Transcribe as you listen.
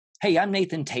Hey, I'm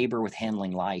Nathan Tabor with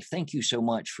Handling Life. Thank you so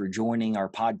much for joining our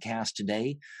podcast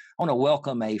today. I want to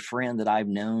welcome a friend that I've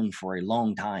known for a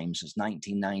long time, since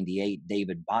 1998,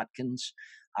 David Botkins.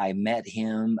 I met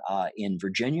him in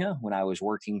Virginia when I was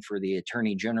working for the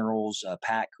Attorney General's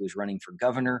PAC, who was running for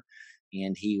governor,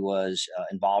 and he was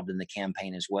involved in the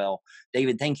campaign as well.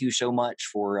 David, thank you so much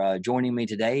for joining me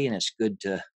today, and it's good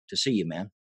to see you, man.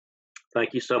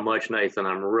 Thank you so much, Nathan.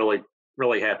 I'm really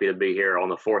happy to be here on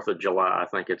the 4th of July. I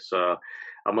think it's a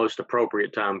most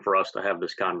appropriate time for us to have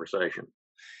this conversation.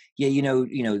 Yeah,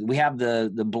 we have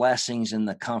the blessings and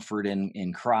the comfort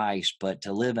in Christ, but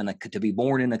to be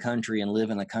born in a country and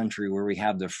live in a country where we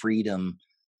have the freedom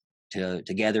to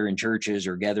gather in churches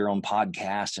or gather on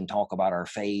podcasts and talk about our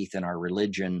faith and our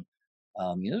religion.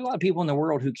 There's a lot of people in the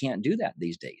world who can't do that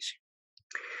these days.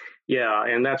 Yeah,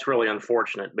 and that's really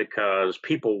unfortunate because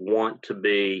people want to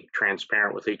be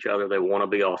transparent with each other. They want to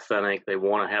be authentic. They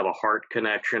want to have a heart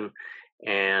connection.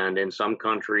 And in some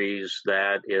countries,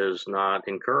 that is not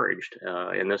encouraged.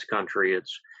 In this country,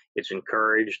 it's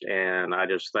encouraged. And I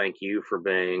just thank you for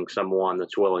being someone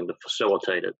that's willing to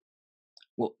facilitate it.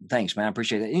 Well, thanks, man. I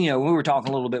appreciate it. We were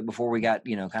talking a little bit before we got,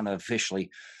 kind of officially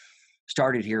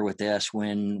started here with this.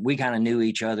 When we kind of knew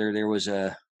each other, there was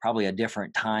probably a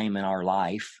different time in our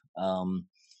life.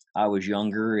 I was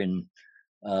younger and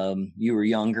you were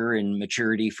younger, and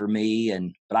maturity for me,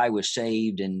 but I was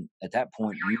saved. And at that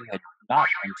point, you had not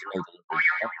come to know the Lord.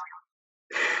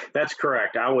 That's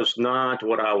correct. I was not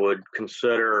what I would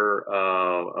consider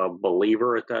a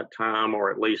believer at that time,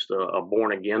 or at least a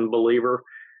born again believer.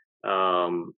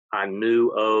 I knew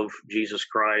of Jesus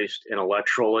Christ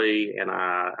intellectually, and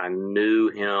I knew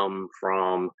him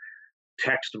from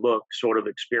textbook sort of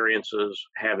experiences,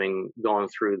 having gone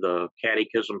through the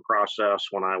catechism process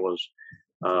when I was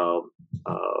uh,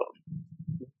 uh,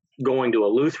 going to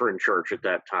a Lutheran church at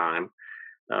that time.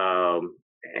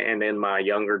 And in my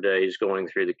younger days, going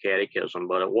through the catechism.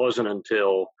 But it wasn't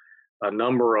until a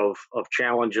number of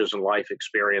challenges and life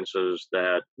experiences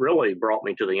that really brought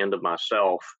me to the end of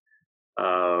myself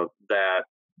that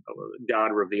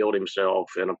God revealed himself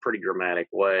in a pretty dramatic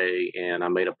way. And I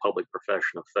made a public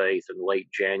profession of faith in late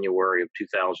January of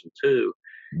 2002.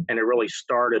 And it really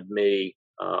started me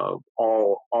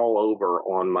all over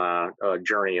on my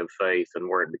journey of faith, and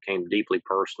where it became deeply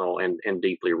personal and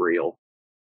deeply real.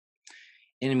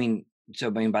 And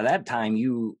by that time,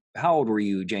 how old were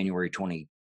you, January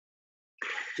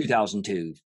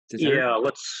 2002? Yeah,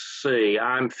 let's see.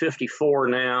 I'm 54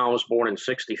 now. I was born in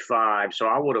 65. So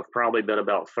I would have probably been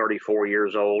about 34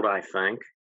 years old, I think.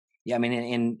 Yeah,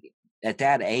 and at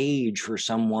that age, for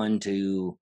someone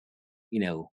to,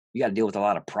 you got to deal with a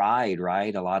lot of pride,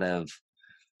 right? A lot of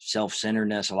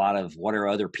self-centeredness, a lot of what are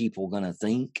other people going to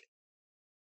think?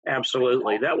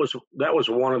 Absolutely. That was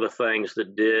one of the things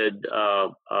that did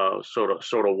sort of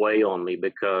weigh on me,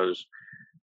 because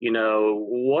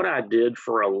what I did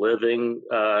for a living,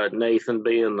 Nathan,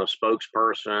 being the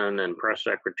spokesperson and press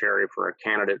secretary for a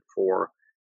candidate for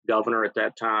governor at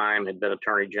that time, had been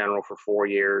attorney general for 4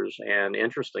 years. And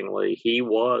interestingly, he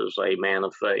was a man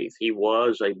of faith. He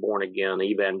was a born again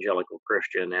evangelical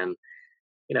Christian. And,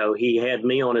 he had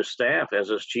me on his staff as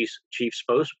his chief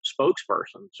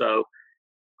spokesperson. So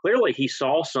clearly he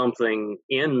saw something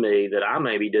in me that I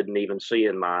maybe didn't even see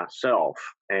in myself.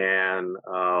 And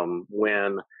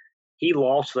when he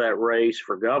lost that race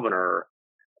for governor,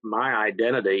 my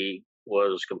identity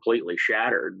was completely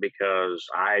shattered, because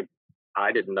I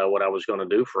didn't know what I was going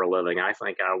to do for a living. I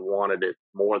think I wanted it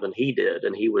more than he did,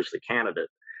 and he was the candidate.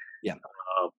 Yeah.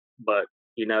 But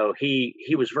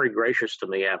he was very gracious to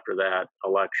me after that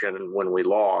election, and when we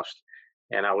lost,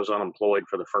 and I was unemployed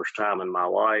for the first time in my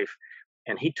life.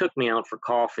 And he took me out for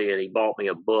coffee, and he bought me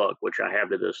a book, which I have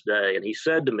to this day. And he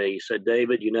said to me,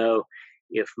 David,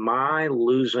 if my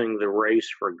losing the race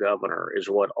for governor is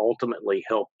what ultimately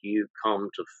helped you come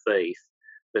to faith,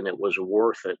 then it was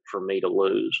worth it for me to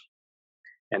lose.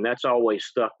 And that's always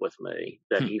stuck with me,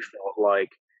 that he felt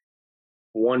like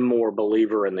one more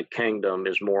believer in the kingdom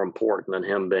is more important than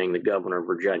him being the governor of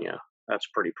Virginia. That's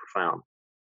pretty profound.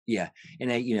 Yeah.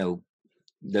 And,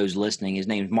 those listening, his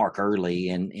name's Mark Early.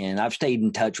 And I've stayed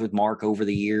in touch with Mark over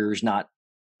the years, not,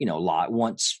 a lot.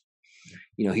 Once,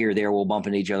 here or there, we'll bump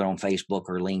into each other on Facebook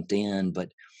or LinkedIn. But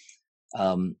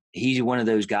he's one of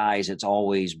those guys that's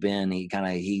always been,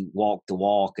 he walked the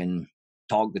walk and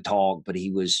talked the talk, but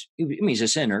he's a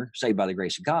sinner saved by the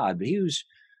grace of God, but he was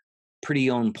pretty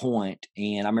on point.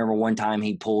 And I remember one time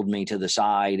he pulled me to the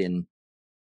side and,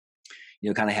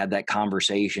 kind of had that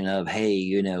conversation of,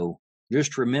 hey,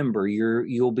 just remember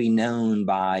you'll be known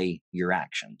by your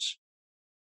actions.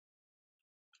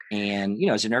 And,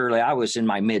 I was in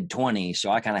my mid-20s, so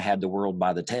I kind of had the world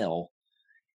by the tail.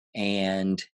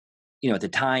 And, at the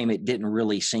time it didn't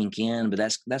really sink in, but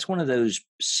that's one of those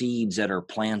seeds that are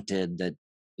planted that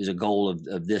is a goal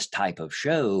of this type of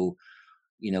show.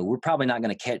 We're probably not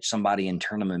going to catch somebody and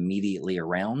turn them immediately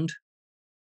around,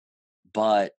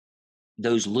 but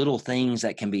those little things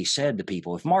that can be said to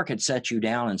people. If Mark had set you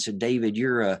down and said, David,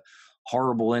 you're a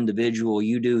horrible individual,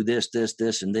 you do this, this,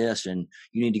 this, and this, and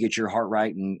you need to get your heart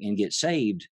right and get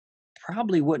saved,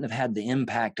 probably wouldn't have had the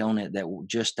impact on it that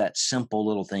just that simple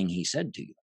little thing he said to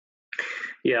you.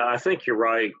 Yeah, I think you're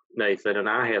right, Nathan. And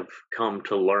I have come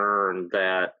to learn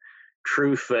that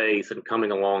true faith and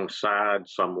coming alongside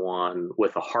someone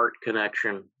with a heart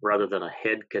connection rather than a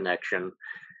head connection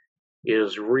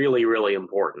is really, really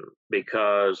important,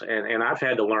 because and I've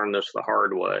had to learn this the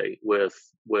hard way with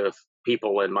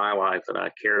people in my life that I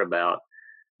cared about.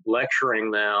 Lecturing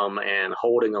them and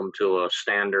holding them to a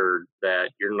standard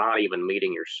that you're not even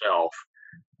meeting yourself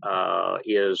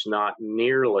is not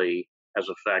nearly as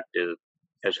effective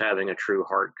as having a true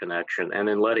heart connection, and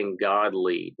then letting God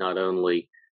lead not only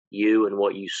you and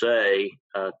what you say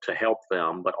to help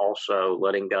them, but also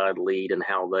letting God lead in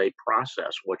how they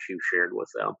process what you've shared with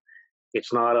them.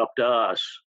 It's not up to us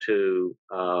to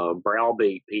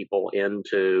browbeat people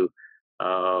into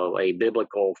a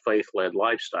biblical faith-led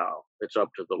lifestyle. It's up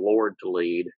to the Lord to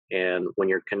lead. And when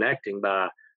you're connecting by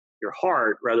your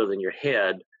heart rather than your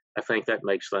head, I think that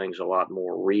makes things a lot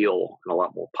more real and a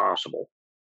lot more possible.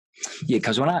 Yeah,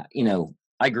 because when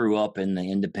I grew up in the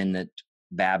independent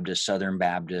Baptist, Southern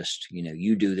Baptist,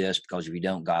 you do this because if you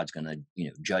don't, God's going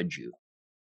to, judge you.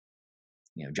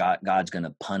 God's going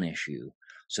to punish you.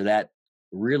 So that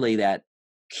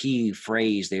key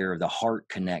phrase there of the heart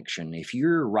connection, if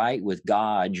you're right with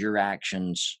God, your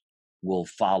actions will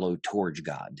follow towards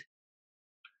God.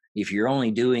 If you're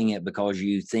only doing it because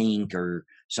you think or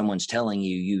someone's telling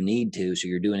you you need to, so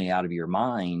you're doing it out of your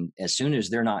mind, as soon as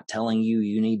they're not telling you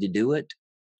you need to do it,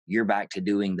 you're back to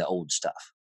doing the old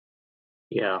stuff.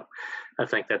 Yeah, I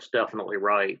think that's definitely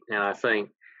right. And I think,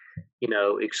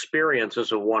 experience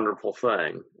is a wonderful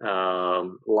thing.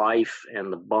 Life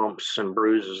and the bumps and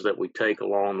bruises that we take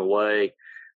along the way,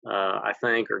 I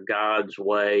think, are God's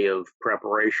way of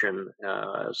preparation,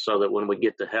 so that when we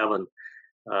get to heaven,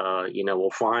 we'll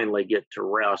finally get to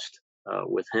rest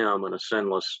with Him in a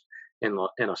sinless in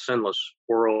a sinless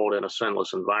world, in a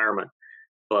sinless environment.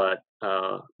 But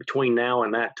between now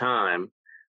and that time,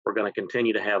 we're going to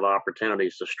continue to have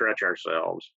opportunities to stretch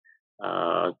ourselves,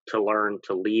 to learn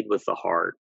to lead with the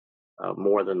heart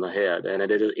more than the head. And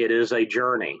it is a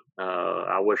journey.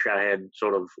 I wish I had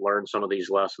sort of learned some of these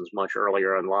lessons much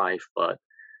earlier in life, but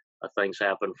things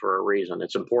happen for a reason.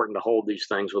 It's important to hold these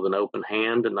things with an open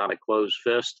hand and not a closed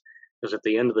fist, because at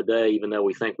the end of the day, even though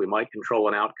we think we might control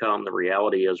an outcome, the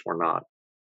reality is we're not.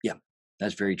 Yeah,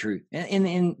 that's very true.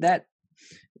 And that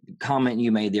comment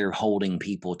you made there, holding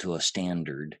people to a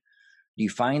standard, do you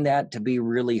find that to be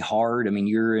really hard? I mean,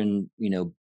 you're in,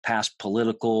 past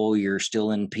political, you're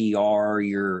still in PR,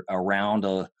 you're around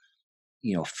a,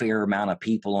 fair amount of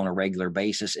people on a regular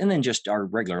basis, and then just our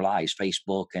regular lives,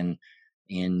 Facebook and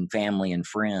family and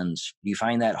friends. Do you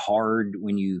find that hard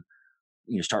when you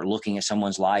start looking at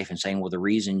someone's life and saying, well, the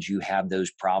reasons you have those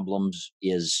problems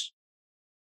is,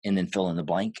 and then fill in the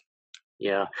blank?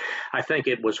 Yeah, I think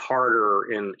it was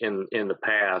harder in the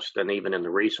past and even in the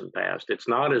recent past. It's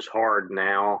not as hard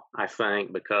now, I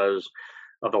think, because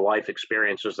of the life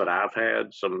experiences that I've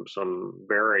had, some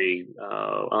very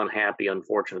unhappy,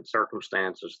 unfortunate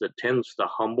circumstances that tends to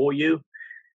humble you.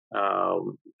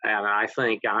 And I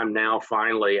think I'm now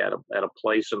finally at a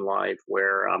place in life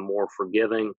where I'm more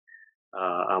forgiving,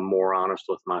 I'm more honest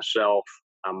with myself,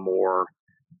 I'm more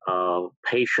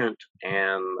patient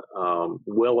and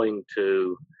willing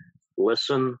to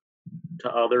listen to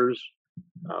others,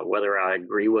 whether I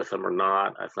agree with them or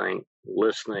not. I think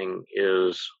listening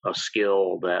is a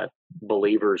skill that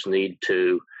believers need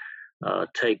to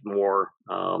take more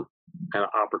an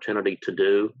opportunity to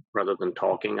do rather than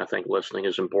talking. I think listening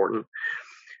is important.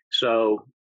 So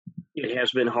it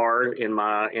has been hard in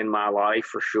my life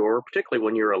for sure, particularly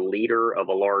when you're a leader of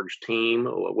a large team,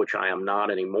 which I am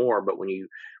not anymore. But when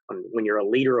you're a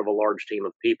leader of a large team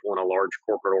of people in a large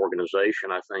corporate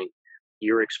organization, I think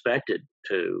you're expected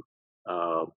to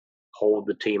hold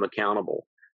the team accountable,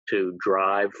 to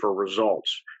drive for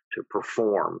results, to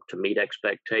perform, to meet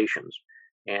expectations.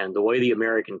 And the way the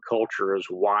American culture is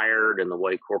wired and the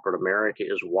way corporate America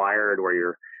is wired, where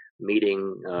you're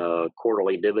meeting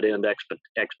quarterly dividend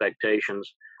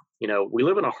expectations, we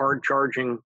live in a hard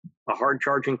charging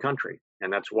country,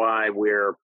 and that's why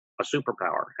we're a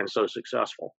superpower and so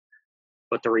successful.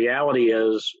 But the reality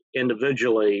is,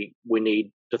 individually, we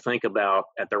need to think about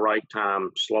at the right time,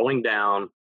 slowing down,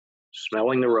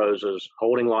 smelling the roses,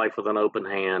 holding life with an open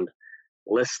hand,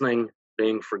 listening,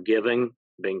 being forgiving,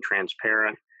 being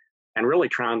transparent, and really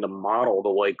trying to model the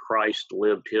way Christ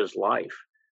lived his life.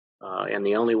 And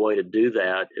the only way to do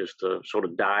that is to sort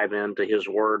of dive into his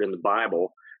word in the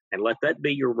Bible and let that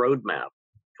be your roadmap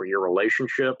for your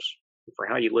relationships, for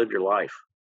how you live your life.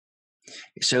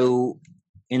 So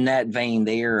in that vein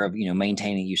there of,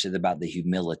 maintaining, you said about the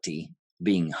humility,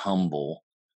 being humble,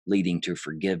 leading to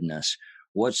forgiveness.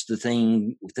 What's the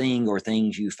thing or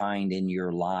things you find in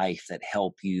your life that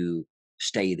help you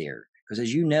stay there? Because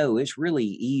as you know, it's really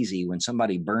easy when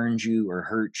somebody burns you or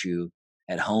hurts you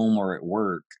at home or at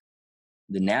work.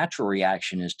 The natural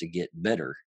reaction is to get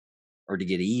bitter or to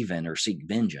get even or seek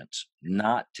vengeance,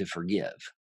 not to forgive.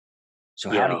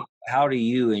 So Yeah, how do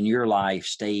you in your life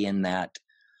stay in that,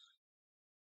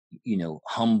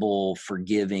 humble,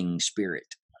 forgiving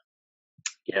spirit?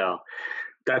 yeah.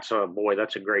 That's a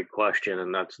great question,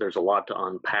 and there's a lot to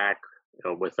unpack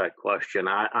with that question.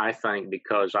 I think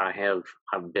because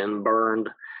I've been burned,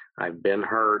 I've been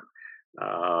hurt,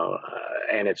 uh,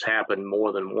 and it's happened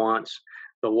more than once.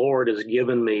 The Lord has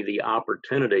given me the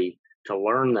opportunity to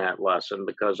learn that lesson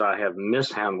because I have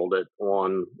mishandled it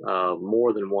on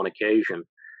more than one occasion.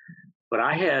 But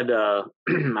I had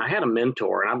I had a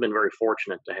mentor, and I've been very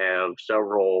fortunate to have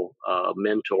several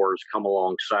mentors come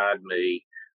alongside me,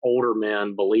 older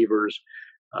men, believers,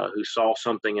 who saw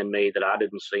something in me that I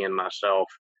didn't see in myself,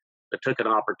 that took an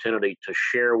opportunity to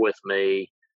share with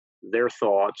me their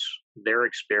thoughts, their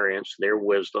experience, their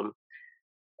wisdom.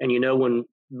 And when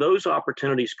those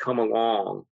opportunities come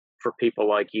along for people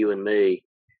like you and me,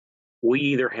 we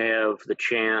either have the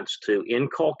chance to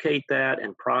inculcate that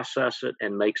and process it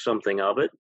and make something of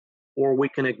it, or we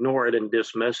can ignore it and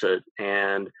dismiss it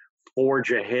and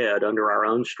forge ahead under our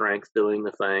own strength, doing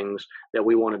the things that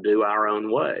we want to do our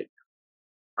own way.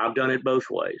 I've done it both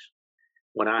ways.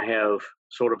 When I have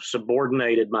sort of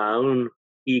subordinated my own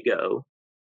ego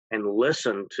and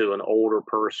listened to an older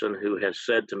person who has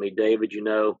said to me, David,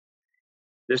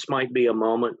 this might be a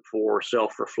moment for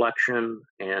self reflection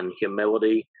and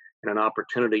humility and an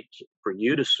opportunity for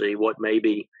you to see what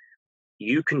maybe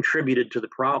you contributed to the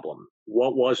problem.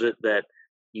 What was it that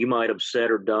you might have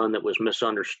said or done that was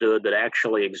misunderstood that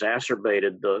actually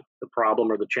exacerbated the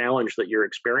problem or the challenge that you're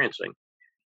experiencing?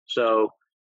 So,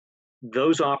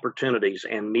 those opportunities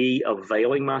and me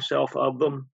availing myself of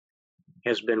them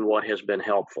has been what has been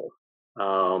helpful.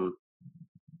 Um,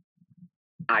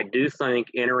 I do think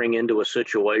entering into a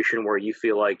situation where you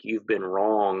feel like you've been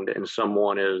wronged and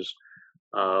someone is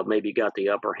maybe got the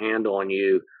upper hand on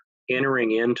you,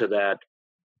 entering into that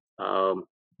um,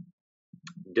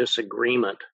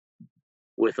 disagreement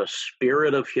with a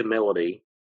spirit of humility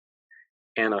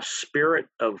and a spirit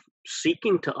of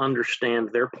seeking to understand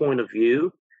their point of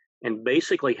view and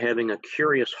basically having a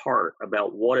curious heart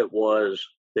about what it was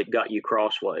that got you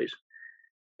crossways.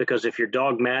 Because if you're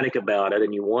dogmatic about it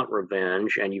and you want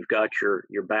revenge and you've got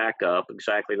your backup,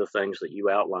 exactly the things that you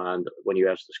outlined when you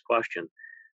asked this question,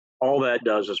 all that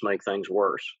does is make things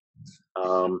worse.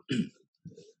 Um,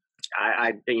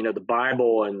 the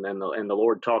Bible and the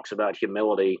Lord talks about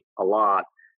humility a lot.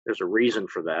 There's a reason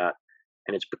for that,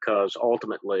 and it's because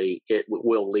ultimately it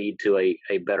will lead to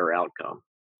a better outcome.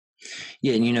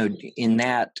 Yeah, and in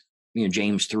that,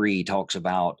 James 3 talks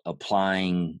about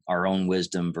applying our own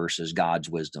wisdom versus God's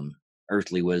wisdom,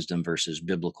 earthly wisdom versus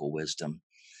biblical wisdom.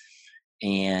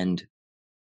 And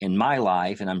in my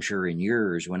life, and I'm sure in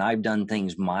yours, when I've done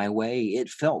things my way, it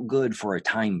felt good for a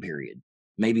time period,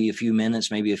 maybe a few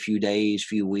minutes, maybe a few days,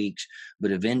 few weeks,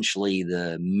 but eventually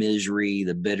the misery,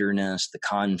 the bitterness, the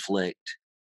conflict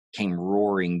came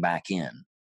roaring back in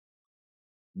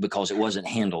because it wasn't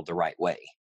handled the right way.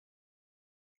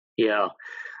 Yeah,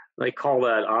 they call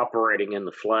that operating in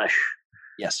the flesh.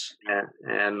 Yes.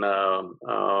 And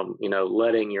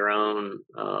letting your own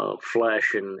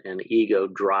flesh and ego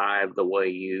drive the way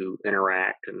you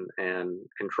interact and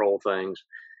control things.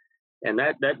 And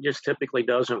that just typically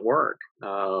doesn't work.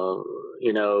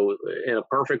 In a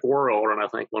perfect world, and I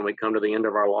think when we come to the end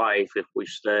of our life, if we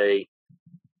stay,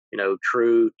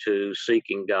 true to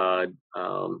seeking God,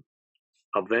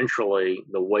 eventually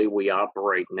the way we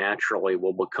operate naturally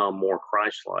will become more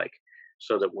Christ-like,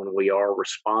 so that when we are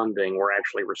responding, we're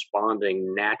actually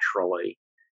responding naturally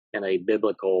in a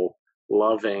biblical,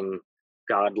 loving,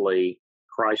 godly,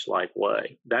 Christ-like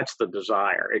way. That's the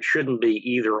desire. It shouldn't be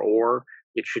either or.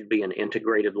 It should be an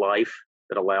integrated life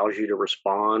that allows you to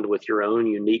respond with your own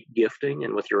unique gifting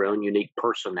and with your own unique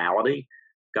personality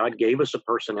God gave us a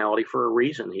personality for a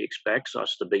reason. He expects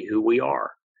us to be who we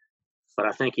are. But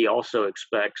I think he also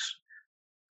expects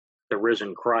the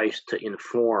risen Christ to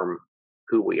inform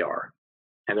who we are.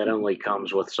 And that only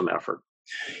comes with some effort.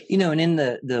 And in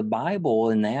the Bible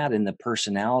and that and the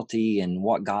personality and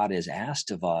what God has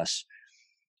asked of us,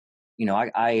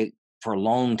 I for a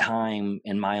long time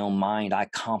in my own mind, I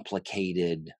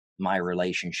complicated my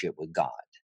relationship with God.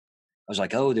 I was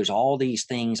like, oh, there's all these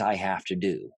things I have to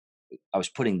do. I was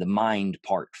putting the mind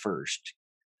part first.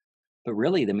 But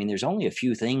really, I mean, there's only a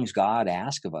few things God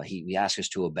asks of us. He asks us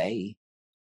to obey.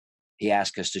 He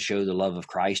asks us to show the love of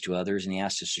Christ to others, and he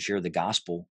asks us to share the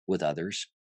gospel with others.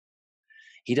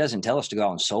 He doesn't tell us to go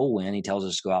out and soul win. He tells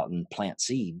us to go out and plant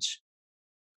seeds.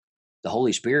 The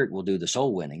Holy Spirit will do the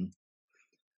soul winning.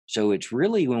 So it's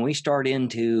really when we start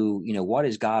into, what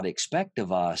does God expect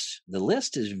of us? The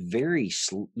list is very,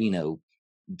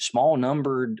 small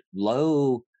numbered,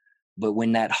 low. But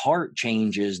when that heart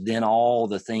changes, then all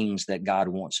the things that God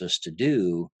wants us to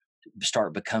do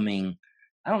start becoming,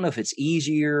 I don't know if it's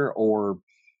easier or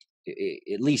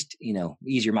at least,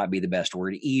 easier might be the best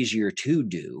word, easier to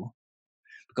do.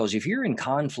 Because if you're in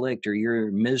conflict or you're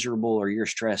miserable or you're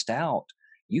stressed out,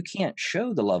 you can't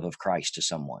show the love of Christ to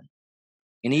someone.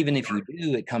 And even if you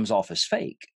do, it comes off as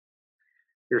fake.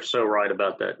 You're so right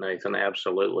about that, Nathan.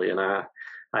 Absolutely. And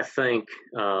I think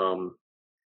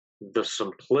the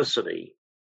simplicity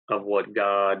of what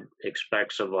God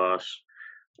expects of us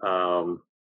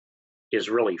is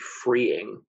really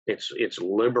freeing. It's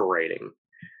liberating.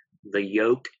 The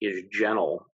yoke is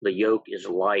gentle. The yoke is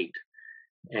light.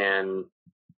 And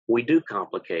we do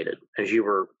complicate it, as you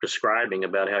were describing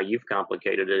about how you've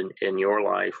complicated it in your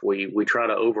life. We try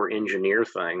to over-engineer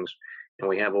things, and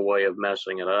we have a way of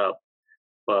messing it up.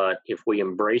 But if we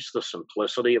embrace the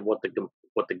simplicity of what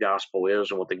the gospel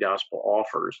is and what the gospel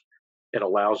offers, it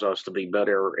allows us to be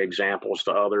better examples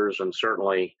to others and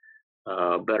certainly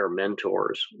better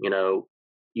mentors.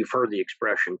 You've heard the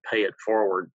expression "pay it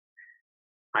forward."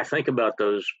 I think about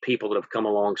those people that have come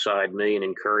alongside me and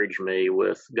encouraged me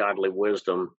with godly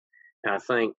wisdom. And I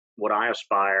think what I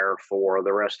aspire for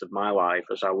the rest of my life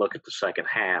as I look at the second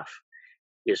half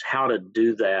is how to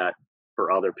do that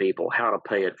for other people, how to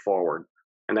pay it forward.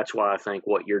 And that's why I think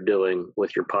what you're doing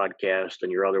with your podcast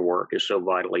and your other work is so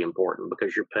vitally important,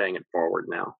 because you're paying it forward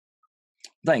now.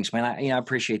 Thanks, man. I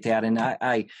appreciate that. And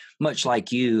I much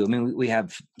like you, I mean, we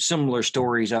have similar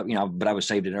stories up, but I was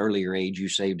saved at an earlier age. You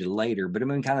saved it later, but I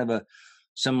mean, kind of a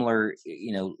similar,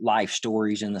 life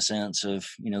stories in the sense of,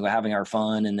 having our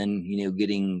fun and then,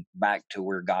 getting back to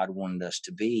where God wanted us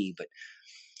to be. But,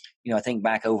 I think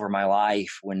back over my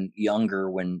life when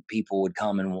people would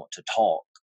come and want to talk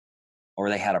or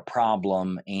they had a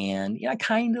problem, and I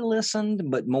kind of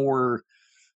listened, but more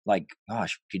like,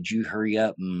 gosh, could you hurry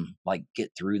up and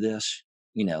get through this,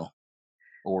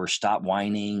 or stop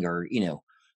whining or,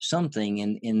 something.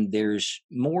 And there's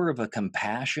more of a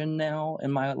compassion now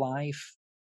in my life,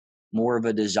 more of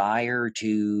a desire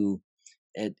to,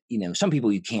 some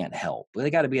people you can't help, but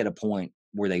they got to be at a point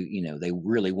where they, they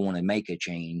really want to make a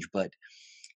change. But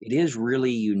it is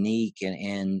really unique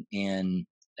and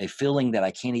a feeling that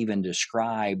I can't even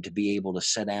describe, to be able to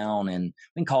sit down and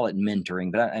we can call it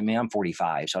mentoring, but I mean, I'm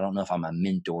 45, so I don't know if I'm a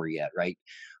mentor yet. Right.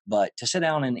 But to sit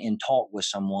down and talk with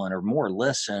someone or more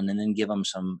listen and then give them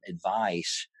some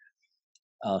advice.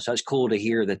 So it's cool to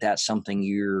hear that that's something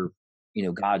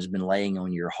God's been laying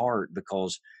on your heart,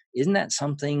 because isn't that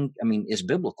something, I mean, it's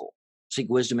biblical. Seek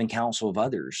wisdom and counsel of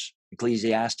others.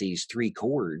 Ecclesiastes 3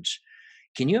 chords.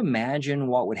 Can you imagine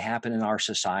what would happen in our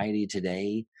society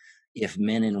today if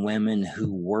men and women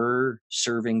who were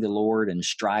serving the Lord and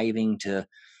striving to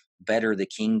better the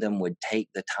kingdom would take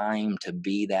the time to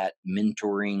be that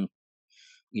mentoring,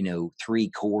 3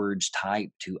 chords type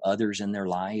to others in their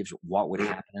lives? What would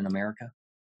happen in America?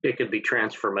 It could be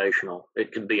transformational.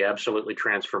 It could be absolutely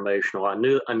transformational.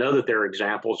 I know that there are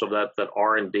examples of that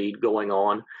are indeed going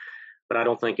on, but I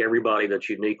don't think everybody that's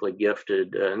uniquely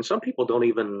gifted, and some people don't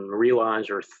even realize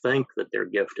or think that they're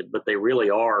gifted, but they really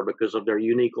are because of their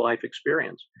unique life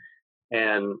experience.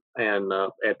 And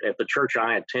at the church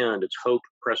I attend, it's Hope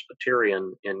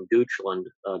Presbyterian in Goochland,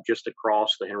 just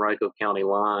across the Henrico County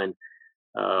line.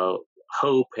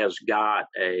 Hope has got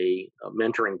a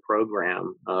mentoring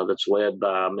program that's led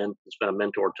by that's been a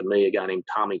mentor to me, a guy named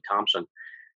Tommy Thompson.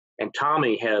 And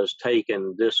Tommy has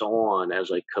taken this on as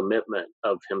a commitment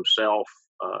of himself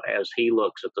as he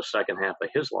looks at the second half of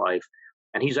his life,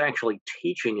 and he's actually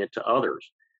teaching it to others.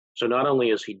 So not only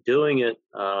is he doing it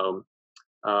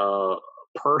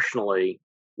personally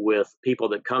with people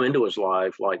that come into his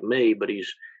life like me, but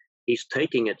he's he's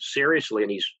taking it seriously,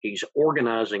 and he's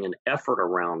organizing an effort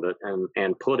around it,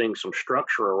 and putting some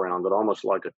structure around it, almost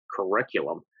like a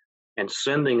curriculum, and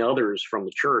sending others from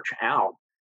the church out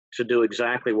to do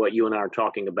exactly what you and I are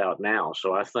talking about now.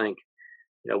 So I think,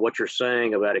 what you're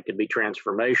saying about it could be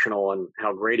transformational and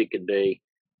how great it could be,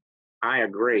 I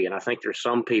agree. And I think there's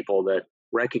some people that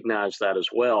recognize that as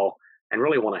well and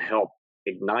really want to help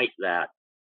ignite that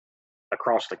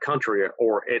across the country,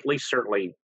 or at least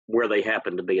certainly where they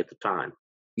happen to be at the time.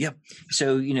 Yeah.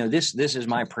 So, this is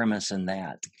my premise in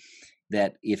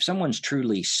that if someone's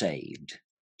truly saved,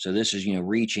 so this is,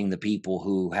 reaching the people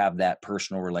who have that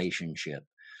personal relationship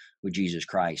with Jesus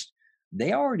Christ,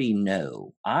 they already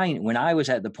know. When I was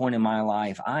at the point in my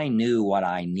life, I knew what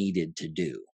I needed to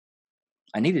do.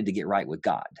 I needed to get right with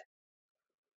God.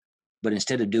 But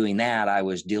instead of doing that, I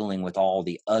was dealing with all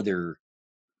the other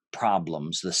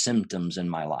problems, the symptoms in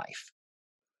my life.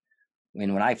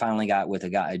 And when I finally got with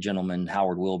a gentleman,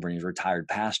 Howard Wilburn, he's a retired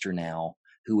pastor now,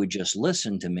 who would just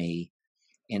listen to me.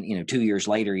 And, 2 years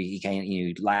later,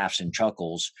 he laughs and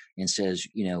chuckles and says,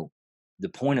 the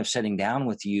point of sitting down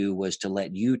with you was to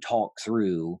let you talk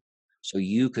through so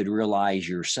you could realize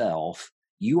yourself.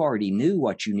 You already knew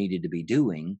what you needed to be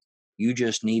doing. You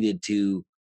just needed to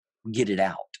get it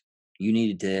out. You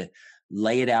needed to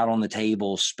lay it out on the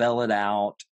table, spell it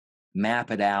out, map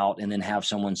it out, and then have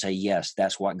someone say, yes,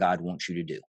 that's what God wants you to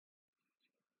do.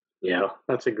 Yeah,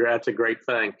 that's a great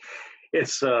thing.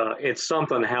 It's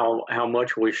something how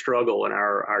much we struggle in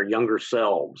our younger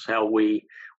selves, how we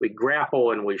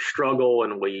grapple and we struggle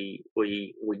and we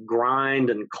grind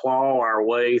and claw our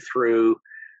way through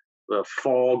the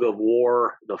fog of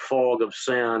war, the fog of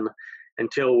sin,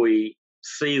 until we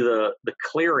see the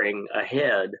clearing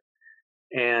ahead,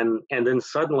 and then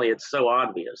suddenly it's so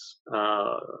obvious.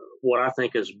 What I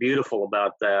think is beautiful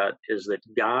about that is that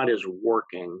God is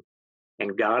working,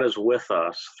 and God is with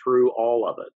us through all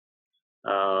of it.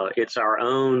 It's our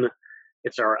own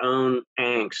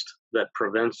angst that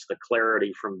prevents the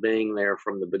clarity from being there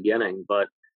from the beginning. But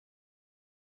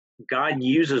God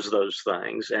uses those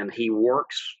things, and He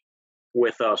works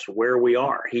with us where we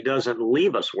are. He doesn't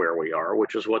leave us where we are,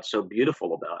 which is what's so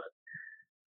beautiful about it.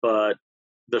 But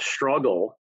the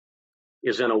struggle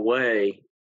is, in a way,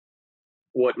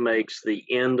 what makes the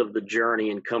end of the journey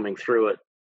and coming through it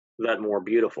that more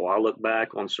beautiful. I look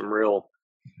back on some real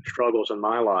struggles in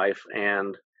my life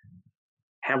and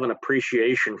have an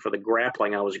appreciation for the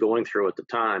grappling I was going through at the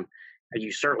time. And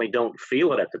you certainly don't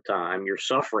feel it at the time. You're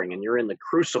suffering and you're in the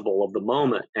crucible of the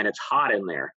moment, and it's hot in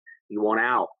there. You want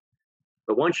out.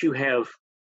 But once you have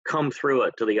come through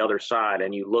it to the other side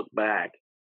and you look back,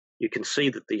 you can see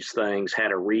that these things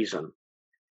had a reason.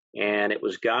 And it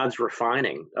was God's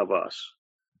refining of us.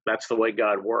 That's the way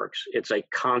God works. It's a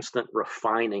constant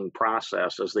refining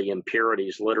process as the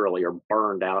impurities literally are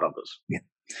burned out of us. Yeah.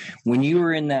 When you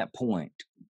were in that point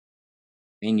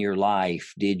in your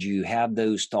life, did you have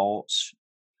those thoughts,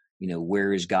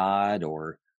 where is God,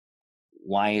 or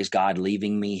why is God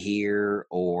leaving me here,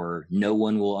 or no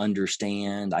one will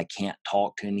understand, I can't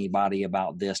talk to anybody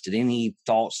about this? Did any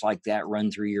thoughts like that run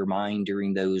through your mind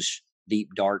during those deep,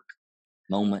 dark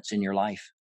moments in your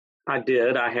life? I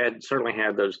did. I had certainly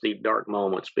had those deep, dark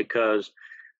moments, because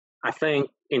I think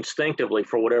instinctively,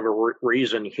 for whatever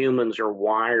reason, humans are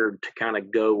wired to kind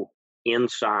of go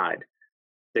inside.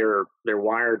 They're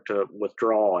wired to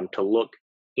withdraw and to look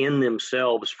in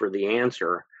themselves for the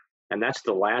answer. And that's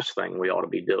the last thing we ought to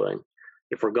be doing.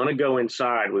 If we're going to go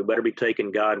inside, we better be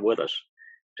taking God with us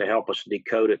to help us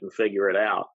decode it and figure it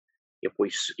out. If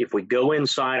we go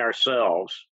inside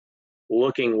ourselves,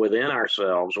 looking within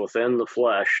ourselves, within the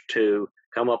flesh, to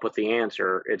come up with the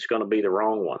answer, it's going to be the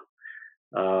wrong one.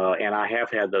 And I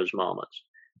have had those moments.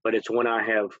 But it's when I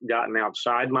have gotten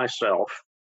outside myself,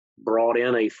 brought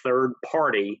in a third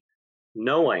party,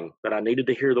 knowing that I needed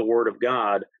to hear the word of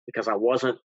God because I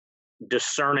wasn't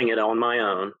discerning it on my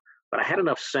own, but I had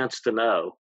enough sense to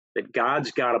know that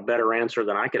God's got a better answer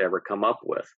than I could ever come up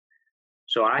with.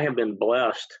 So I have been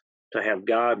blessed to have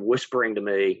God whispering to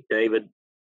me, David,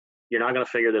 you're not going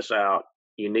to figure this out.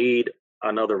 You need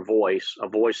another voice, a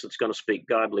voice that's going to speak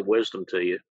godly wisdom to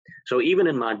you. So even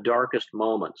in my darkest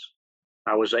moments,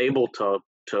 I was able to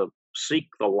seek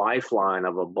the lifeline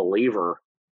of a believer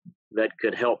that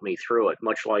could help me through it,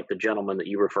 much like the gentleman that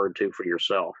you referred to for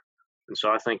yourself. And so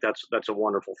I think that's a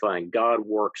wonderful thing. God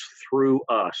works through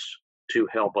us to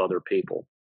help other people.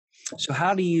 So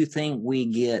how do you think we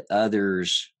get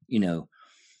others,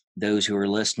 those who are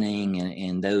listening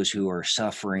and those who are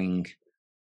suffering,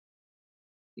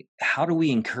 how do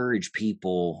we encourage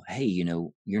people, hey,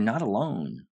 you're not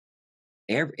alone?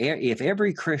 If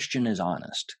every Christian is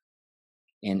honest,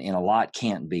 and a lot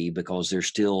can't be because they're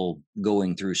still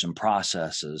going through some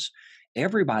processes.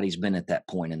 Everybody's been at that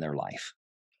point in their life.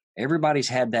 Everybody's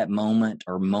had that moment,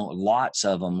 or lots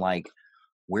of them, like,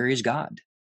 where is God?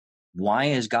 Why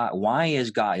is God? Why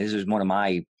is God? This is one of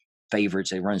my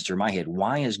favorites that runs through my head.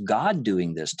 Why is God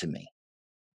doing this to me?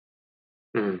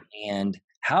 And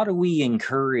how do we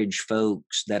encourage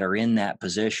folks that are in that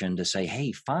position to say,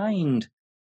 hey, find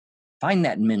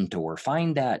that mentor,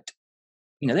 find that,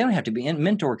 they don't have to be,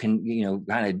 mentor can,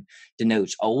 kind of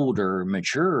denotes older,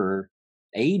 mature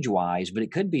age wise, but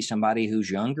it could be somebody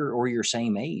who's younger or your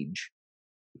same age.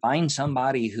 Find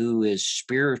somebody who is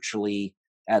spiritually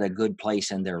at a good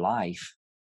place in their life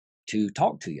to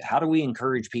talk to you. How do we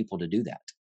encourage people to do that?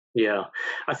 Yeah,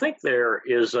 I think there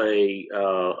is a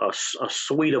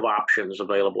suite of options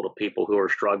available to people who are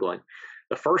struggling.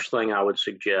 The first thing I would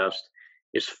suggest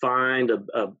is find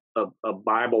a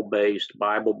Bible-based,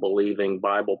 Bible-believing,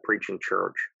 Bible-preaching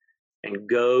church and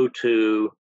go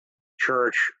to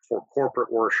church for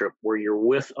corporate worship where you're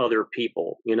with other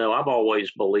people. I've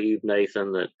always believed,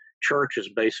 Nathan, that church is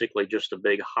basically just a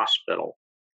big hospital.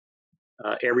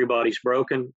 Everybody's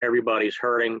broken, everybody's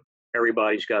hurting,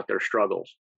 everybody's got their struggles.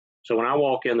 So when I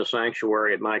walk in the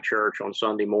sanctuary at my church on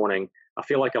Sunday morning, I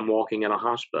feel like I'm walking in a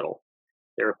hospital.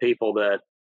 There are people that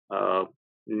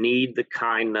need the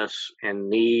kindness and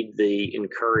need the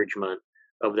encouragement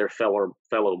of their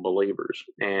fellow believers.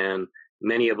 And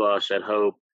many of us at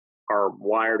Hope are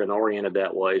wired and oriented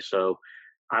that way. So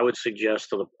I would suggest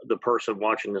to the person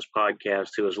watching this podcast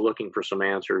who is looking for some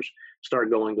answers,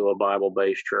 start going to a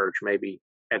Bible-based church, maybe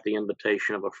at the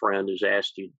invitation of a friend who's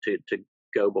asked you to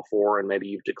go before, and maybe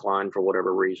you've declined for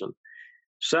whatever reason.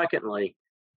 Secondly,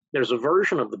 there's a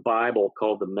version of the Bible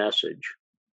called The Message.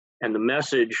 And The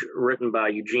Message, written by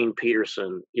Eugene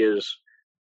Peterson, is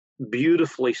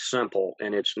beautifully simple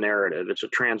in its narrative. It's a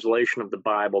translation of the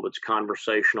Bible that's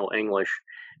conversational English.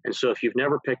 And so if you've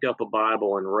never picked up a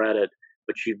Bible and read it,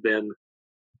 but you've been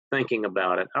thinking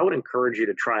about it, I would encourage you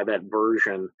to try that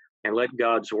version and let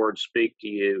God's word speak to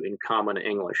you in common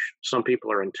English. Some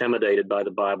people are intimidated by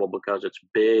the Bible because it's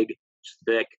big, it's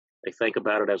thick. They think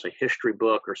about it as a history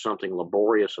book or something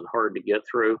laborious and hard to get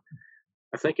through.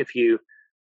 I think if you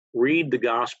read the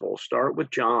gospel, start with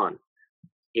John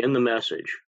in The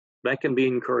Message, that can be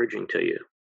encouraging to you.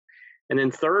 And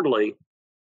then thirdly,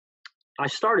 I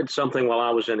started something while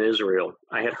I was in Israel.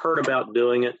 I had heard about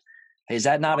doing it. Is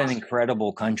that not an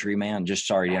incredible country, man? Just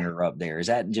sorry to interrupt there. Is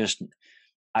that just,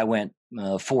 I went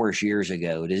 4-ish years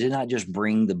ago. Does it not just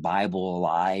bring the Bible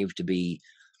alive to be,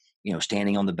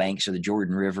 standing on the banks of the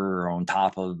Jordan River or on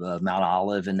top of Mount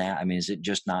Olive and that? I mean, is it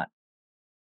just not?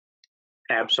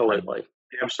 Absolutely.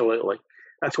 Absolutely.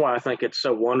 That's why I think it's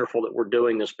so wonderful that we're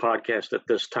doing this podcast at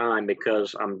this time,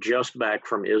 because I'm just back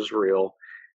from Israel.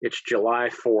 It's July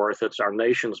 4th. It's our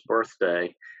nation's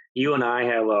birthday. You and I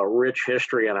have a rich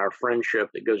history in our friendship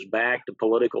that goes back to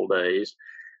political days.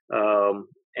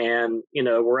 And,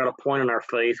 we're at a point in our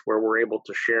faith where we're able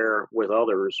to share with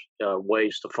others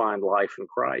ways to find life in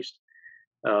Christ.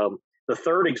 The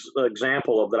third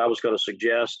example of that I was going to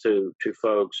suggest to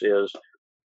folks is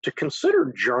to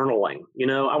consider journaling.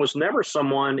 I was never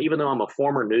someone, even though I'm a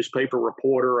former newspaper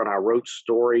reporter and I wrote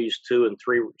stories, 2 and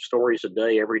 3 stories a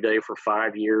day, every day for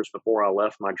 5 years before I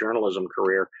left my journalism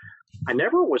career, I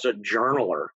never was a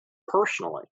journaler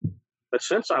personally. But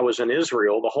since I was in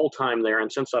Israel the whole time there,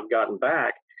 and since I've gotten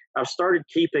back, I've started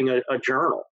keeping a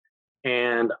journal.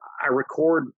 And I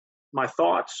record my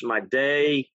thoughts, my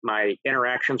day, my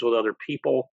interactions with other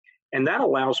people. And that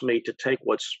allows me to take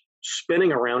what's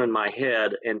spinning around in my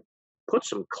head and put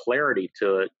some clarity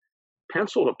to it,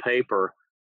 pencil to paper,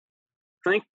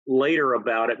 think later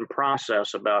about it and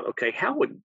process about, okay, how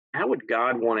would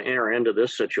God want to enter into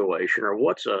this situation? Or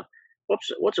what's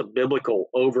a biblical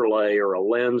overlay or a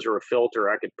lens or a filter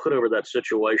I could put over that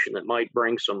situation that might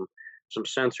bring some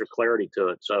sense or clarity to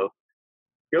it. So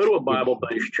go to a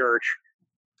Bible-based church,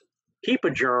 keep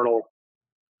a journal,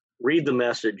 read The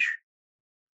Message,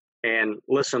 and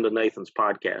listen to Nathan's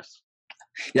podcast.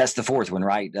 That's the fourth one,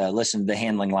 right? Listen to the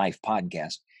Handling Life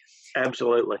podcast.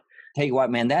 Absolutely. Tell you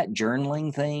what, man, that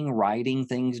journaling thing, writing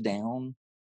things down,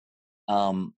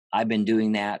 I've been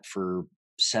doing that for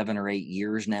 7 or 8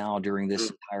 years now during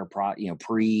this entire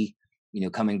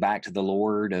coming back to the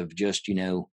Lord, of just,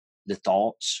 the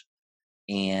thoughts,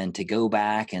 and to go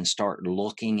back and start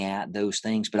looking at those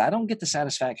things. But I don't get the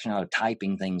satisfaction out of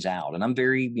typing things out. And I'm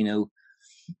very,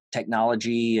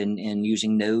 technology and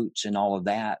using notes and all of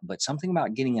that. But something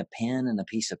about getting a pen and a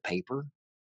piece of paper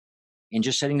and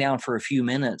just sitting down for a few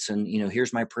minutes and,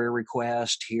 here's my prayer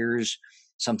request. Here's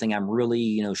something I'm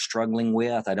really, struggling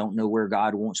with. I don't know where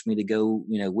God wants me to go,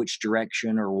 which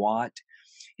direction or what.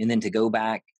 And then to go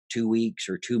back 2 weeks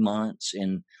or 2 months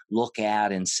and look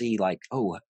at and see like,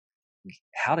 oh,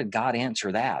 how did God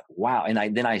answer that? Wow.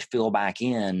 And then I fill back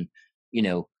in,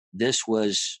 this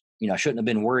was, I shouldn't have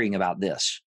been worrying about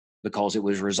this because it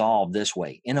was resolved this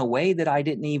way in a way that I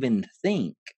didn't even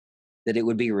think that it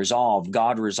would be resolved.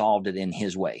 God resolved it in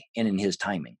his way and in his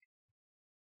timing.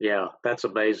 Yeah, that's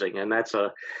amazing. And that's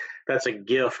a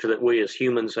gift that we as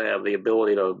humans have, the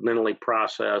ability to mentally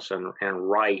process and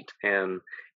write and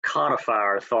codify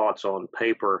our thoughts on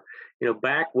paper.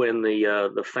 Back when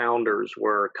the founders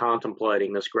were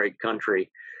contemplating this great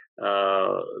country,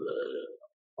 uh,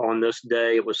 on this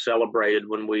day it was celebrated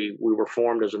when we were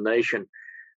formed as a nation.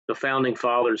 The founding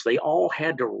fathers, they all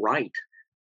had to write.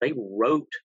 They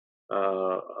wrote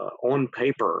on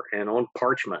paper and on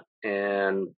parchment.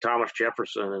 And Thomas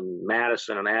Jefferson and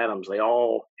Madison and Adams, they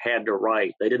all had to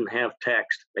write. They didn't have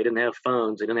text. They didn't have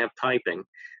phones. They didn't have typing.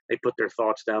 They put their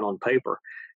thoughts down on paper.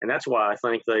 And that's why I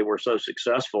think they were so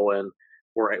successful and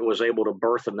were it was able to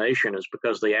birth a nation, is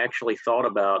because they actually thought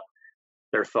about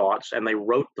their thoughts and they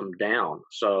wrote them down.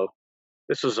 So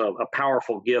this is a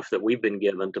powerful gift that we've been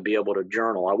given to be able to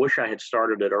journal. I wish I had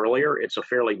started it earlier. It's a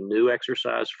fairly new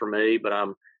exercise for me, but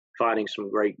I'm finding some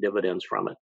great dividends from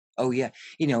it. Oh yeah.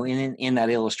 In that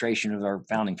illustration of our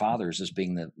founding fathers as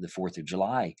being the 4th of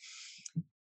July,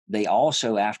 they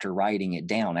also, after writing it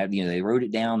down, they wrote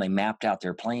it down, they mapped out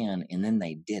their plan, and then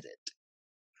they did it.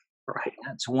 Right.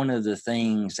 That's one of the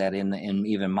things that in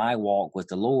even my walk with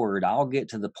the Lord, I'll get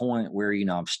to the point where,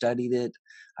 I've studied it,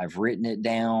 I've written it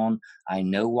down, I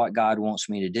know what God wants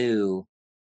me to do,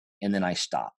 and then I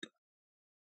stop.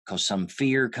 Because some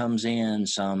fear comes in,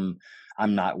 some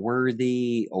I'm not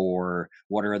worthy, or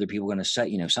what are other people going to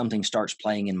say? Something starts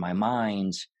playing in my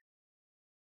mind.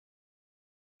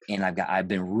 And I've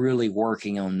been really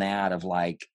working on that of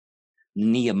like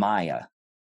Nehemiah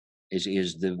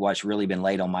is what's really been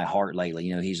laid on my heart lately.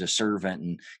 He's a servant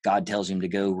and God tells him to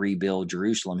go rebuild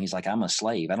Jerusalem. He's like, I'm a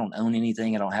slave. I don't own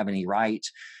anything. I don't have any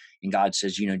rights. And God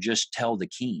says, just tell the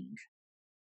king.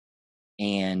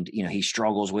 And, he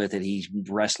struggles with it. He's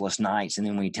restless nights. And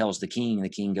then when he tells the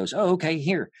king goes, oh, okay,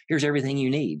 here's everything you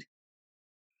need.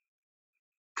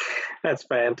 That's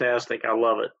fantastic. I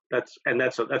love it.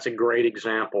 That's a great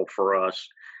example for us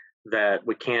that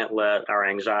we can't let our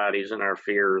anxieties and our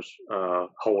fears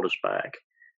hold us back.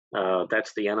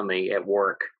 That's the enemy at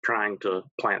work trying to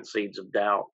plant seeds of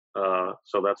doubt.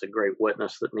 So that's a great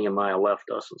witness that Nehemiah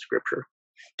left us in Scripture.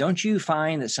 Don't you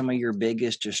find that some of your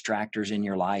biggest distractors in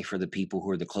your life are the people who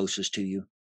are the closest to you?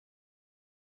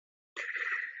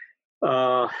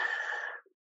 I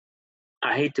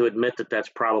hate to admit that that's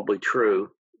probably true.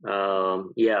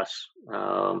 Yes,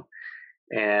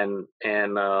 and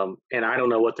I don't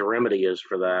know what the remedy is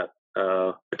for that,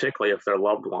 particularly if they're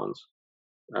loved ones.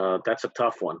 That's a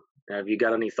tough one. Have you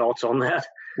got any thoughts on that?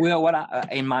 Well,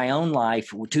 in my own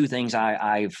life, two things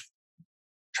I've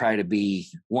tried to be.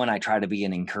 One, I try to be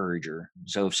an encourager.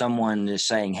 So if someone is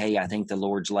saying, "Hey, I think the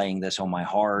Lord's laying this on my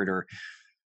heart," or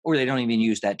they don't even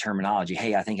use that terminology,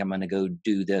 "Hey, I think I'm going to go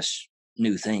do this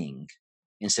new thing,"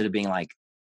 instead of being like,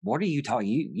 what are you talking?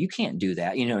 You can't do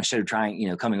that. Instead of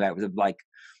trying, coming back with like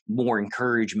more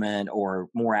encouragement or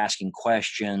more asking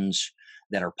questions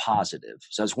that are positive.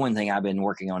 So that's one thing I've been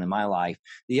working on in my life.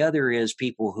 The other is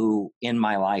people who in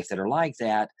my life that are like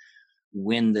that,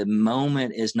 when the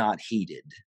moment is not heated,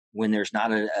 when there's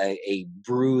not a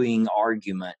brewing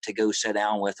argument, to go sit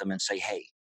down with them and say, hey,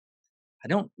 I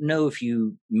don't know if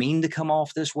you mean to come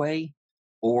off this way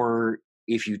or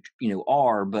if you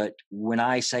are, but when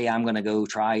I say I'm going to go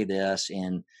try this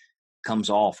and comes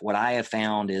off, what I have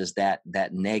found is that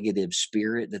negative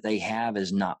spirit that they have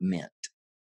is not meant.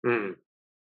 Mm.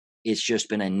 It's just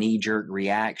been a knee-jerk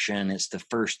reaction. It's the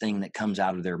first thing that comes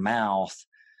out of their mouth.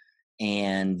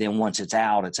 And then once it's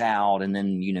out, and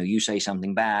then, you say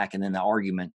something back and then the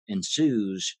argument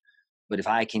ensues. But if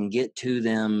I can get to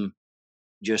them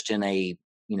just in a,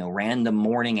 random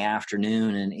morning,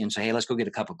 afternoon and say, hey, let's go get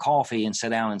a cup of coffee and sit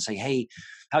down and say, hey,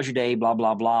 how's your day? Blah,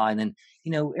 blah, blah. And then,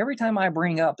 every time I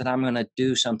bring up that I'm going to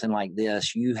do something like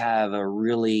this, you have a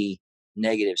really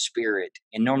negative spirit.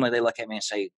 And normally they look at me and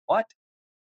say, what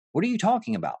are you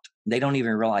talking about? They don't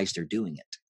even realize they're doing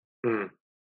it. Mm.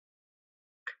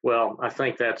 Well, I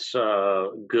think that's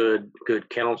good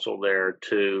counsel there,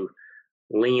 to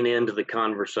lean into the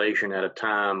conversation at a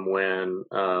time when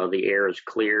the air is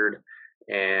cleared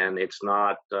and it's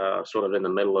not sort of in the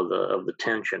middle of the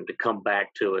tension, to come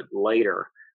back to it later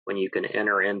when you can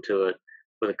enter into it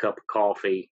with a cup of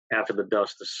coffee after the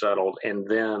dust is settled, and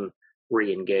then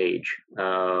re-engage,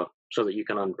 so that you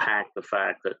can unpack the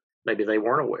fact that maybe they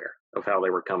weren't aware of how they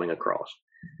were coming across.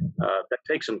 That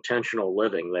takes intentional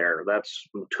living there. That's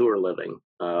mature living.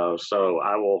 So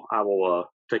I will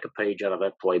take a page out of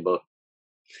that playbook.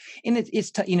 And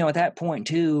at that point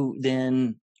too,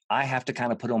 then I have to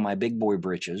kind of put on my big boy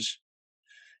britches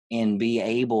and be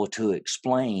able to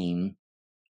explain,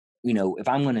 if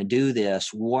I'm going to do this,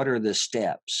 what are the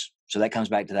steps? So that comes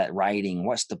back to that writing.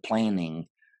 What's the planning?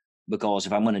 Because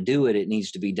if I'm going to do it, it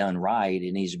needs to be done right.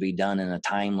 It needs to be done in a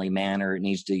timely manner. It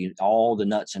needs to, all the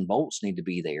nuts and bolts need to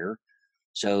be there.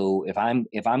 So if I'm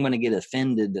going to get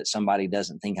offended that somebody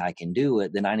doesn't think I can do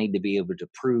it, then I need to be able to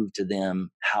prove to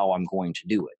them how I'm going to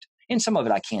do it. And some of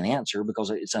it I can't answer because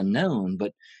it's unknown,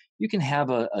 but you can have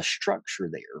a structure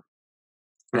there.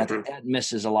 And I think that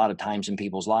misses a lot of times in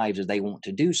people's lives is they want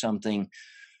to do something,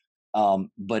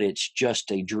 but it's just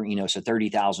a dream. It's a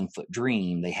 30,000-foot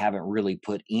dream. They haven't really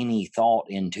put any thought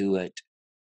into it.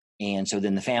 And so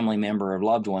then the family member or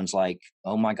loved one's like,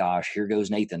 oh my gosh, here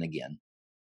goes Nathan again.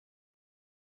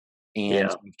 And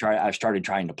I've started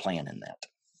trying to plan in that.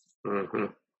 Mm-hmm.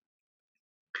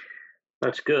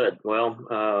 That's good. Well,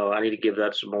 I need to give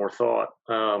that some more thought.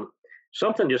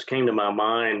 Something just came to my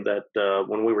mind that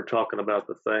when we were talking about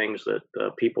the things that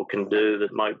people can do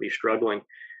that might be struggling,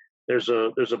 there's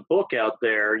a book out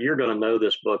there. You're going to know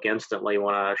this book instantly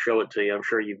when I show it to you. I'm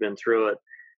sure you've been through it,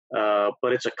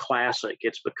 but it's a classic.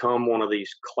 It's become one of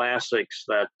these classics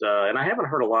that, and I haven't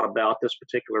heard a lot about this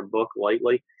particular book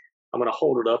lately. I'm going to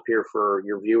hold it up here for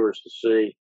your viewers to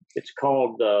see. It's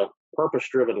called Purpose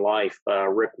Driven Life by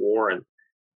Rick Warren.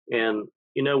 And,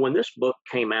 when this book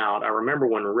came out, I remember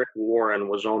when Rick Warren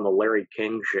was on the Larry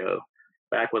King show,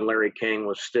 back when Larry King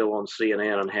was still on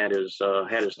CNN and had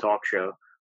his talk show.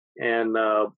 And,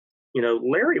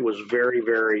 Larry was very,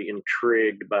 very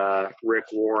intrigued by Rick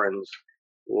Warren's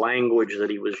language that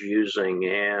he was using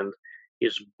and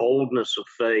his boldness of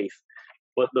faith.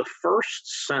 But the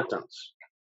first sentence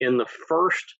in the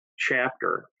first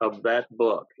chapter of that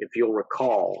book, if you'll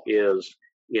recall, is,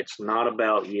 "It's not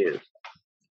about you.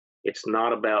 It's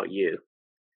not about you."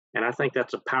 And I think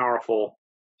that's a powerful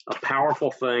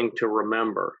thing to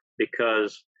remember,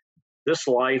 because this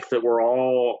life that we're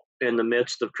all in the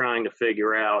midst of trying to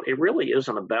figure out, it really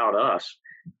isn't about us.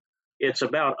 It's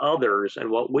about others and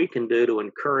what we can do to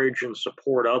encourage and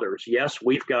support others. Yes,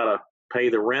 we've got to pay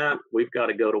the rent. We've got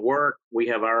to go to work. We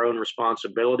have our own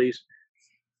responsibilities.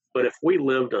 But if we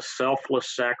lived a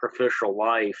selfless, sacrificial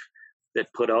life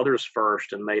that put others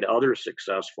first and made others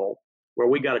successful, where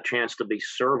we got a chance to be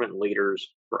servant leaders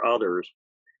for others,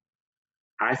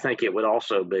 I think it would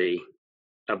also be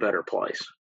a better place.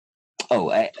 Oh,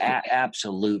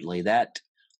 absolutely. That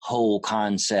whole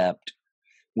concept,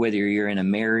 whether you're in a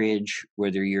marriage,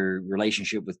 whether your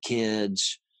relationship with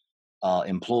kids,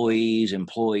 employees,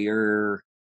 employer,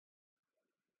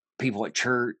 people at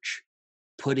church,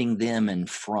 putting them in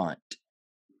front.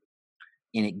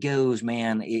 And it goes,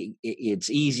 man, it's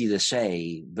easy to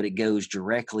say, but it goes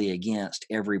directly against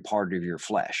every part of your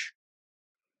flesh.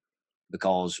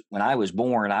 Because when I was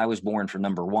born for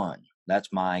number one. That's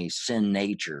my sin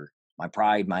nature, my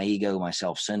pride, my ego, my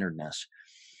self-centeredness.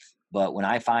 But when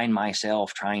I find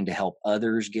myself trying to help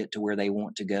others get to where they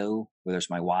want to go, whether it's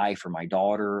my wife or my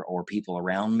daughter or people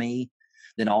around me,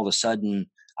 then all of a sudden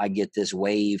I get this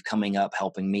wave coming up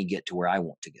helping me get to where I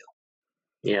want to go.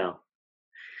 Yeah.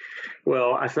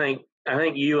 Well, I think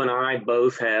you and I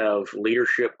both have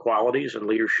leadership qualities and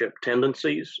leadership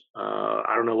tendencies.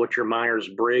 I don't know what your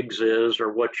Myers-Briggs is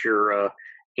or what your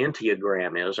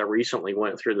Enneagram is. I recently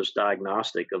went through this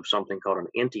diagnostic of something called an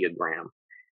Enneagram,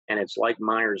 and it's like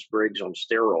Myers-Briggs on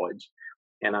steroids.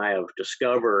 And I have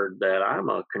discovered that I'm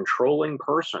a controlling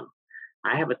person.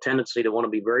 I have a tendency to want to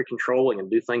be very controlling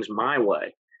and do things my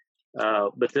way.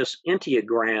 But this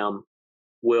Enneagram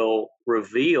will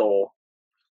reveal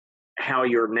how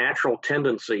your natural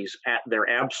tendencies at their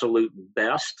absolute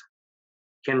best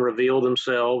can reveal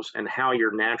themselves, and how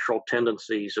your natural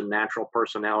tendencies and natural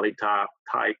personality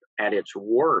type at its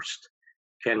worst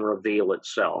can reveal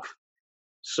itself.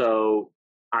 So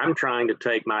I'm trying to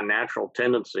take my natural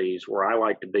tendencies, where I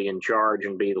like to be in charge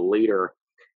and be the leader,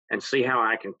 and see how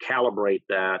I can calibrate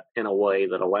that in a way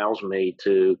that allows me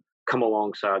to come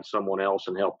alongside someone else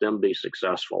and help them be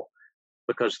successful.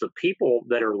 Because the people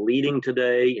that are leading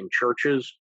today in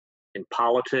churches, in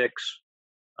politics,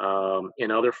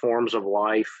 in other forms of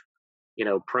life,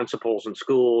 principals in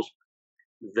schools,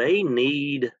 they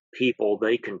need people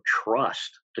they can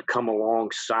trust to come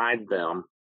alongside them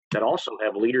that also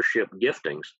have leadership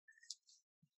giftings.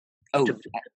 Oh,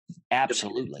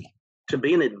 absolutely. To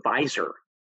be an advisor,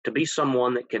 to be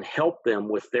someone that can help them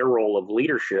with their role of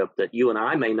leadership that you and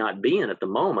I may not be in at the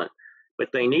moment, but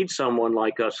they need someone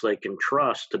like us they can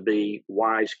trust to be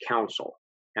wise counsel.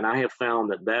 And I have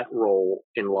found that that role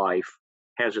in life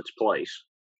has its place.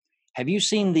 Have you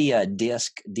seen the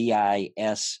DISC,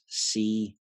 DISC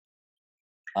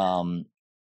um,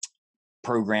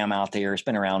 program out there? It's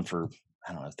been around for,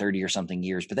 I don't know, 30 or something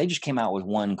years, but they just came out with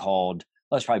one called,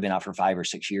 well, it's probably been out for 5 or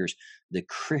 6 years, the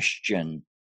Christian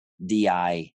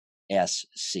DISC.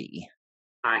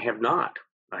 I have not.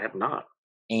 I have not.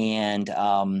 And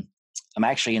I'm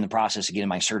actually in the process of getting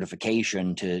my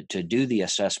certification to do the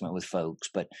assessment with folks.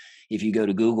 But if you go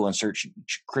to Google and search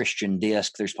Christian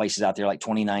DISC, there's places out there like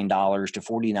 $29 to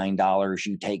 $49.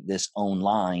 You take this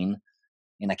online,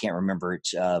 and I can't remember,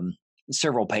 it's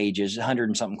several pages, 100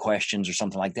 and something questions or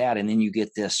something like that. And then you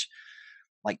get this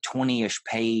like 20-ish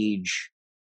page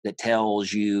that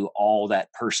tells you all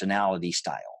that personality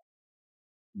style.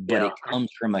 But it comes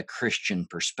from a Christian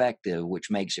perspective,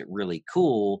 which makes it really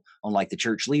cool on like the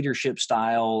church leadership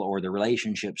style or the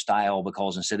relationship style,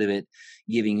 because instead of it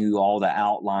giving you all the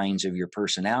outlines of your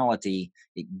personality,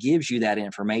 it gives you that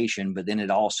information, but then it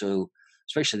also,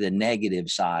 especially the negative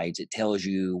sides, it tells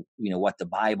you, what the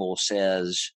Bible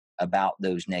says about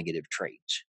those negative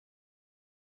traits.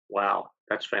 Wow,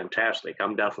 that's fantastic.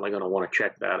 I'm definitely going to want to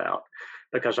check that out,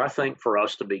 because I think for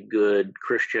us to be good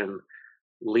Christian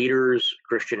leaders,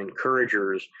 Christian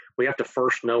encouragers, we have to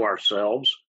first know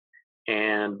ourselves.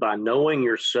 And by knowing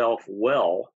yourself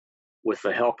well, with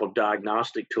the help of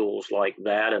diagnostic tools like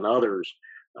that and others,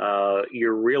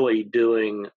 you're really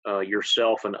doing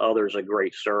yourself and others a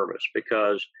great service,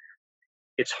 because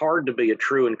it's hard to be a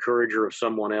true encourager of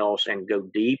someone else and go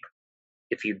deep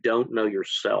if you don't know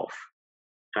yourself.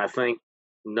 And I think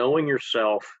knowing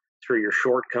yourself through your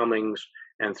shortcomings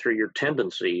and through your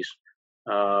tendencies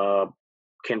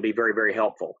can be very, very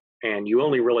helpful. And you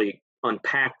only really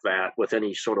unpack that with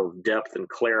any sort of depth and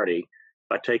clarity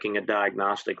by taking a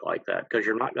diagnostic like that, because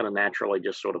you're not going to naturally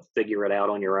just sort of figure it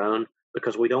out on your own,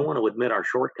 because we don't want to admit our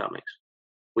shortcomings.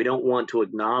 We don't want to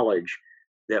acknowledge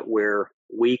that we're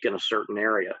weak in a certain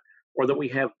area, or that we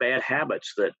have bad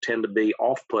habits that tend to be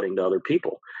off-putting to other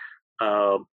people.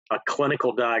 A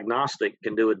clinical diagnostic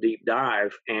can do a deep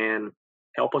dive and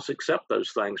help us accept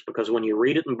those things, because when you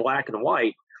read it in black and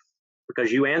white,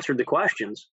 because you answered the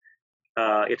questions,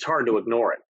 it's hard to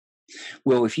ignore it.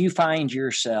 Well, if you find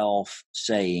yourself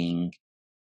saying,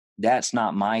 that's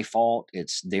not my fault,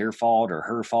 it's their fault or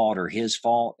her fault or his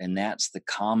fault, and that's the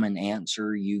common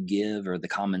answer you give or the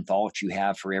common thought you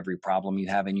have for every problem you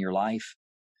have in your life,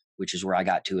 which is where I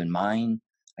got to in mine,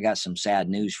 I got some sad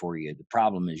news for you. The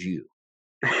problem is you.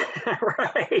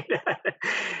 Right.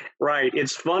 Right.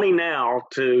 It's funny now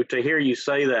to hear you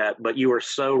say that, but you are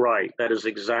so right. That is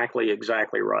exactly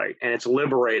right. And it's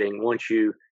liberating once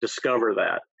you discover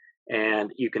that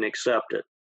and you can accept it.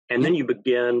 And then you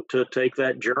begin to take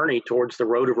that journey towards the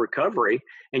road of recovery,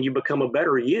 and you become a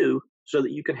better you so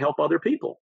that you can help other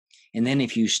people. And then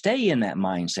if you stay in that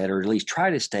mindset, or at least try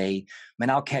to stay, man,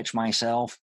 I'll catch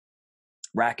myself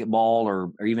racquetball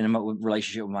or even in a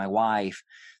relationship with my wife,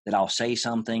 that I'll say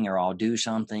something or I'll do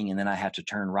something, and then I have to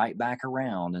turn right back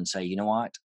around and say, you know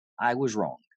what? I was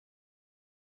wrong.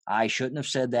 I shouldn't have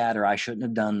said that, or I shouldn't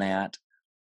have done that.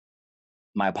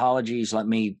 My apologies. Let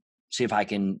me see if I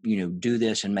can, do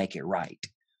this and make it right.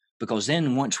 Because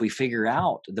then once we figure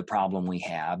out the problem we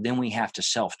have, then we have to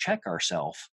self-check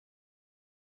ourselves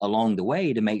along the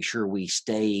way to make sure we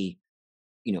stay,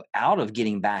 out of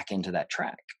getting back into that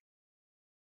track.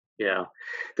 Yeah,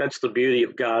 that's the beauty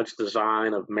of God's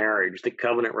design of marriage. The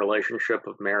covenant relationship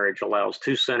of marriage allows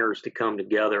two sinners to come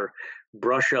together,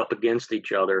 brush up against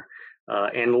each other,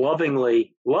 and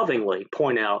lovingly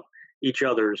point out each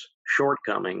other's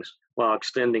shortcomings while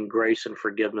extending grace and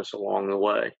forgiveness along the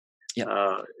way. Yep.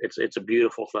 It's a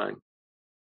beautiful thing.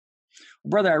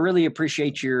 Brother, I really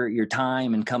appreciate your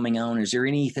time and coming on. Is there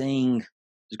anything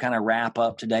to kind of wrap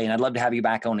up today? And I'd love to have you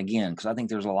back on again, because I think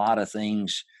there's a lot of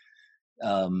things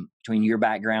between your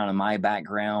background and my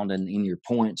background, and in your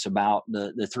points about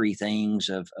the three things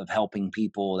of helping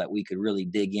people, that we could really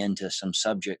dig into some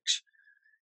subjects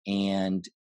and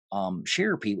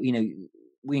share people.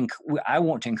 I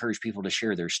want to encourage people to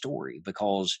share their story,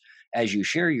 because as you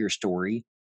share your story,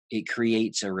 it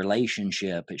creates a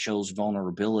relationship. It shows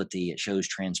vulnerability. It shows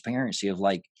transparency of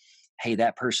like, hey,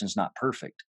 that person's not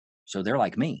perfect, so they're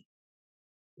like me.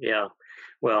 Yeah.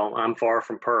 Well, I'm far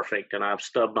from perfect, and I've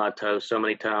stubbed my toe so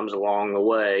many times along the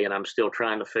way, and I'm still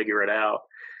trying to figure it out.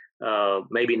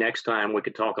 Maybe next time we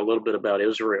could talk a little bit about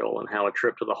Israel and how a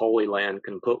trip to the Holy Land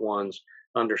can put one's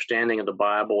understanding of the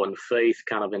Bible and faith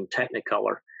kind of in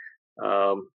technicolor.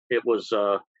 It was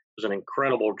an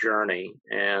incredible journey,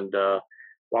 and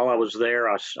while I was there,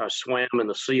 I swam in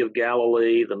the Sea of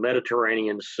Galilee, the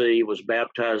Mediterranean Sea, was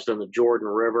baptized in the Jordan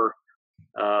River,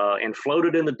 and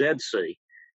floated in the Dead Sea.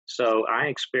 So I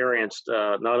experienced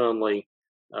not only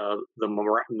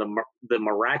the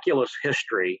miraculous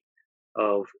history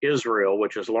of Israel,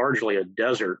 which is largely a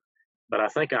desert, but I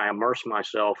think I immersed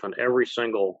myself in every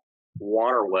single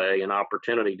waterway and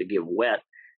opportunity to get wet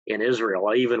in Israel.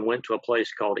 I even went to a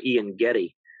place called En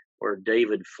Gedi, where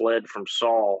David fled from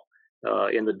Saul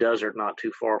in the desert, not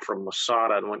too far from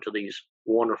Masada, and went to these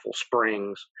wonderful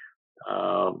springs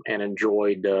and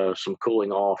enjoyed some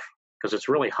cooling off because it's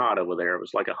really hot over there. It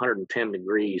was like 110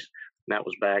 degrees, and that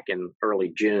was back in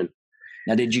early June.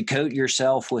 Now, did you coat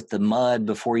yourself with the mud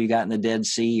before you got in the Dead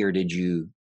Sea, or did you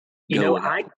You go know,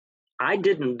 out? I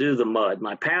didn't do the mud.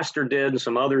 My pastor did, and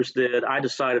some others did. I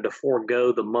decided to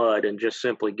forego the mud and just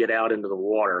simply get out into the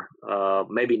water.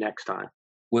 Maybe next time.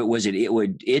 Was it, it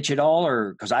would itch at all,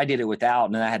 or because I did it without,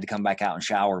 and then I had to come back out and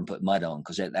shower and put mud on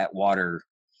because that water,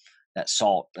 that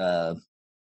salt, and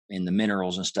the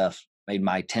minerals and stuff made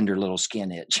my tender little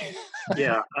skin itch.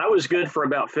 Yeah, I was good for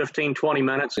about 15, 20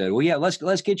 minutes. Good. Well, yeah,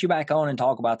 let's get you back on and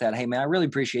talk about that. Hey, man, I really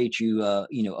appreciate you,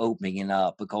 opening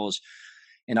up, because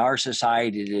in our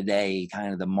society today,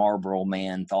 kind of the Marlboro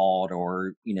man thought,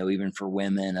 or, even for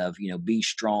women of, be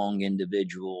strong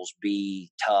individuals,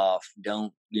 be tough.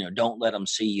 Don't let them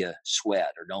see you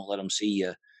sweat, or don't let them see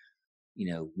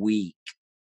you, weak.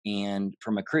 And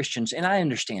from a Christian's, and I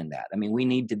understand that. I mean, we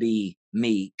need to be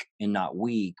meek and not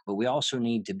weak, but we also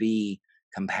need to be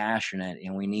compassionate,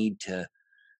 and we need to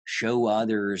show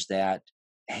others that,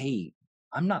 hey,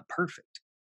 I'm not perfect.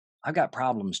 I've got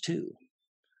problems too.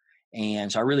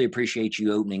 And so I really appreciate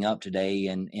you opening up today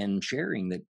and sharing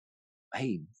that,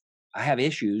 hey, I have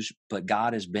issues, but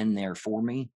God has been there for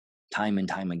me time and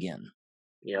time again.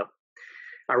 Yep.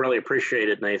 I really appreciate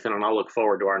it, Nathan, and I'll look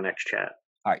forward to our next chat.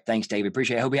 All right. Thanks, David.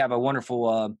 Appreciate it. I hope you have a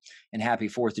wonderful and happy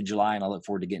 4th of July, and I look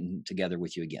forward to getting together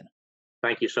with you again.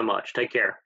 Thank you so much. Take care.